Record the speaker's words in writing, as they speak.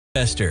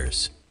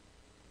investors.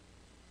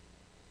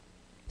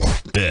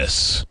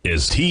 This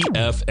is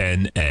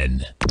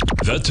TFNN,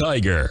 the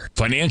Tiger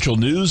Financial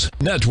News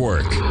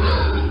Network.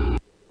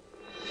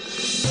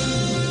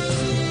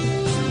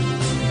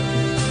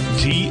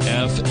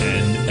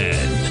 TFNN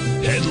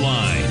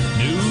Headline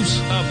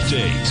News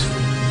Update.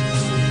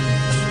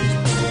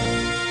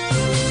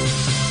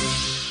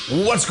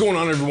 What's going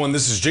on, everyone?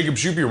 This is Jacob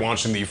Shoup. You're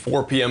watching the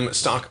 4 p.m.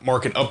 stock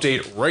market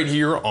update right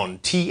here on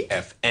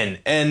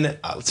TFNN.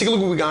 Let's take a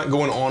look at what we got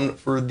going on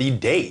for the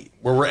day,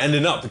 where we're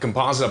ending up. The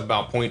composite up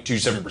about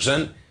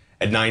 0.27%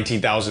 at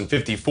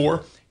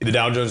 19,054. The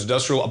Dow Jones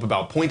Industrial up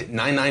about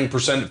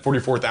 0.99% at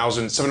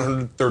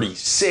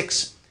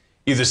 44,736.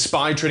 The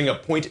SPY trading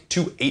up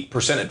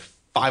 0.28% at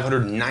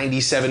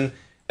 597.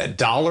 That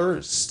dollar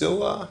is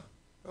still, well,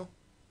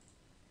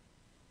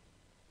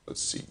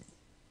 let's see.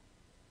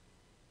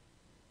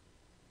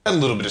 A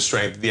little bit of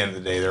strength at the end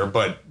of the day there,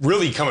 but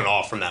really coming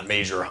off from that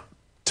major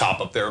top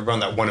up there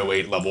around that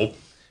 108 level.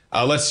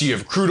 Let's see, you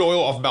have crude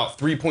oil off about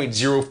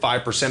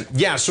 3.05%.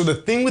 Yeah, so the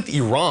thing with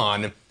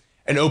Iran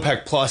and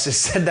OPEC Plus is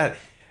said that,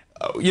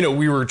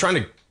 we were trying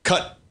to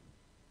cut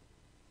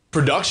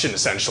production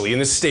essentially,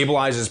 and this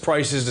stabilizes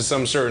prices to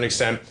some certain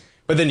extent.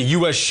 But then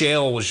U.S.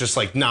 shale was just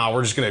like, nah,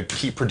 we're just going to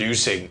keep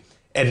producing.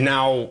 And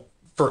now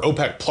for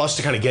OPEC Plus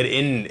to kind of get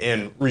in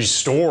and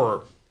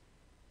restore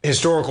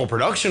historical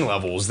production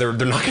levels, they're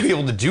not going to be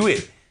able to do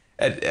it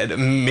at a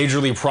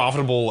majorly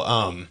profitable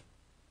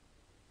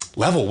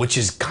level, which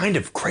is kind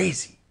of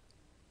crazy.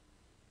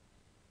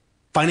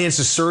 Financed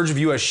a surge of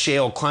U.S.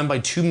 shale, climbed by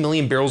 2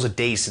 million barrels a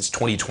day since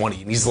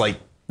 2020. And he's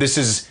like, this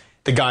is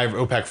the guy of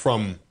OPEC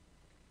from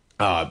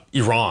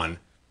Iran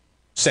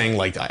saying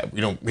like,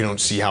 we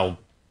don't see how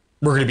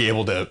we're going to be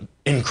able to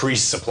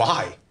increase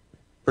supply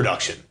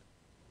production.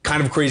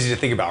 Kind of crazy to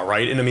think about,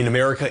 right? And I mean,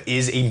 America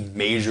is a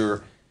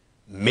major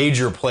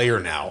player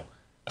now.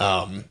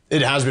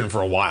 It has been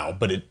for a while,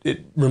 but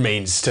it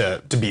remains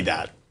to be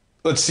that.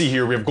 Let's see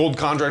here. We have gold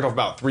contract off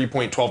about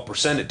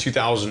 3.12% at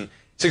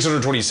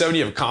 2,627.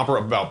 You have copper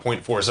up about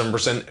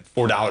 0.47% at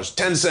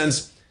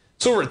 $4.10.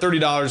 Silver at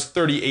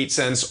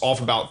 $30.38,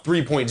 off about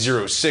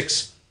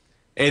 3.06.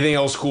 Anything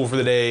else cool for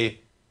the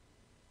day?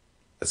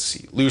 Let's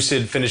see.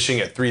 Lucid finishing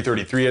at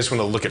 333. I just want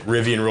to look at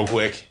Rivian real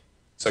quick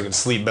so I can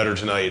sleep better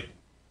tonight.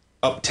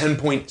 Up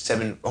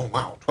 10.7, oh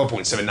wow,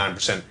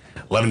 12.79%,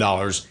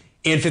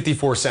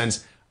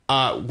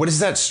 $11.54. What is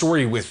that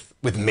story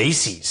with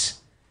Macy's?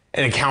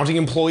 An accounting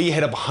employee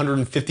had up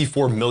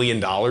 $154 million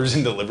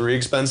in delivery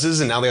expenses,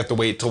 and now they have to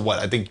wait till what?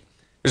 I think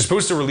they're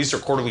supposed to release their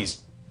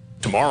quarterlies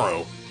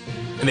tomorrow,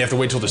 and they have to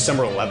wait till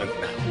December 11th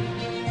now.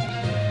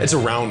 It's a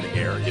rounding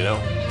error,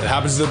 It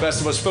happens to the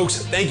best of us,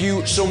 folks. Thank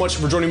you so much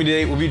for joining me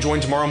today. We'll be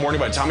joined tomorrow morning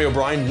by Tommy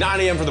O'Brien, 9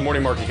 a.m. for the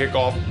morning market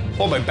kickoff,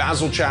 followed by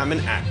Basil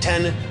Chapman at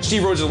 10,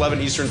 Steve Rhodes at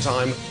 11 Eastern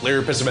Time,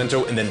 Larry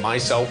Pesavento, and then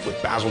myself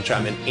with Basil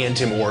Chapman and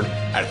Tim Ward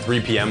at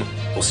 3 p.m.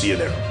 We'll see you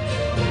there.